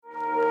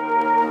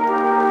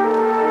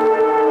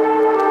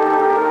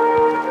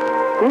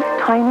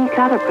tiny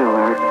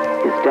caterpillar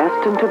is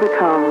destined to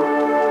become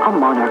a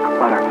monarch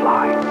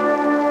butterfly.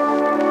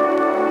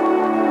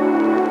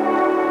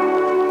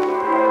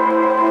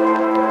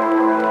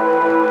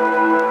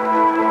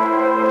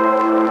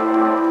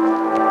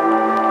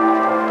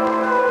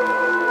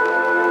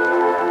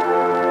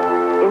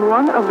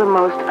 One of the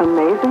most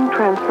amazing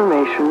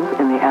transformations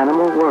in the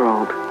animal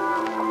world,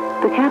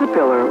 the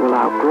caterpillar will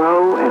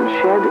outgrow and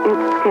shed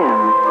its skin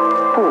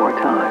 4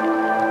 times.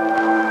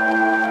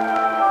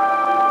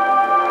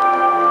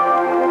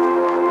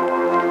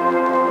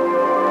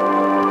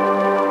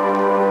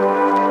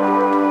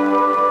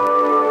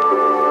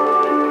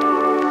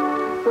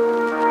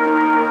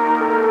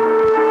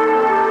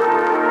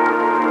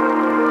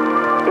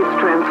 It's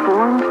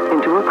transformed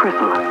into a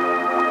chrysalis,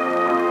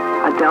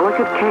 a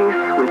delicate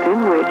case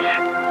within which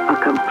a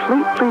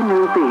completely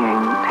new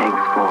being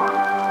takes form.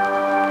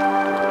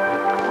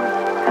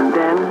 And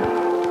then,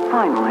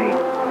 finally,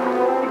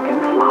 it can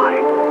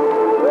fly.